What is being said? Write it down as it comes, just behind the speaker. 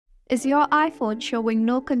Is your iPhone showing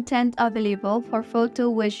no content available for Photo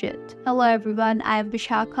Widget? Hello everyone, I am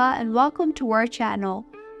Vishaka and welcome to our channel.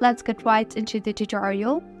 Let's get right into the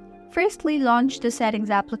tutorial. Firstly, launch the Settings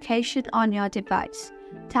application on your device.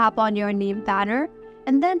 Tap on your name banner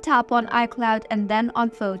and then tap on iCloud and then on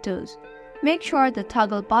Photos. Make sure the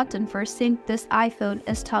toggle button for Sync this iPhone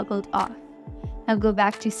is toggled off. Now go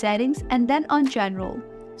back to Settings and then on General.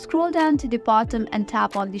 Scroll down to the bottom and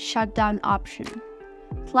tap on the Shutdown option.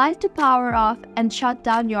 Slide to power off and shut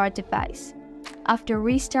down your device. After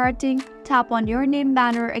restarting, tap on your name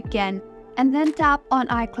banner again and then tap on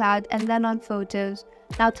iCloud and then on Photos.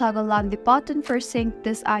 Now toggle on the button for Sync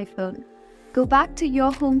this iPhone. Go back to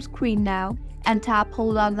your home screen now and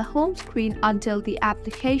hold on the home screen until the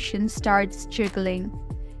application starts jiggling.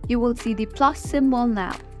 You will see the plus symbol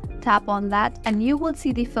now. Tap on that and you will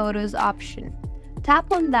see the Photos option.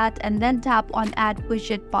 Tap on that and then tap on Add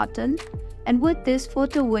Widget button. And with this,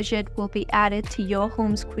 Photo Widget will be added to your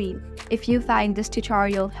home screen. If you find this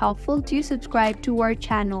tutorial helpful, do subscribe to our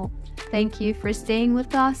channel. Thank you for staying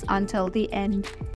with us until the end.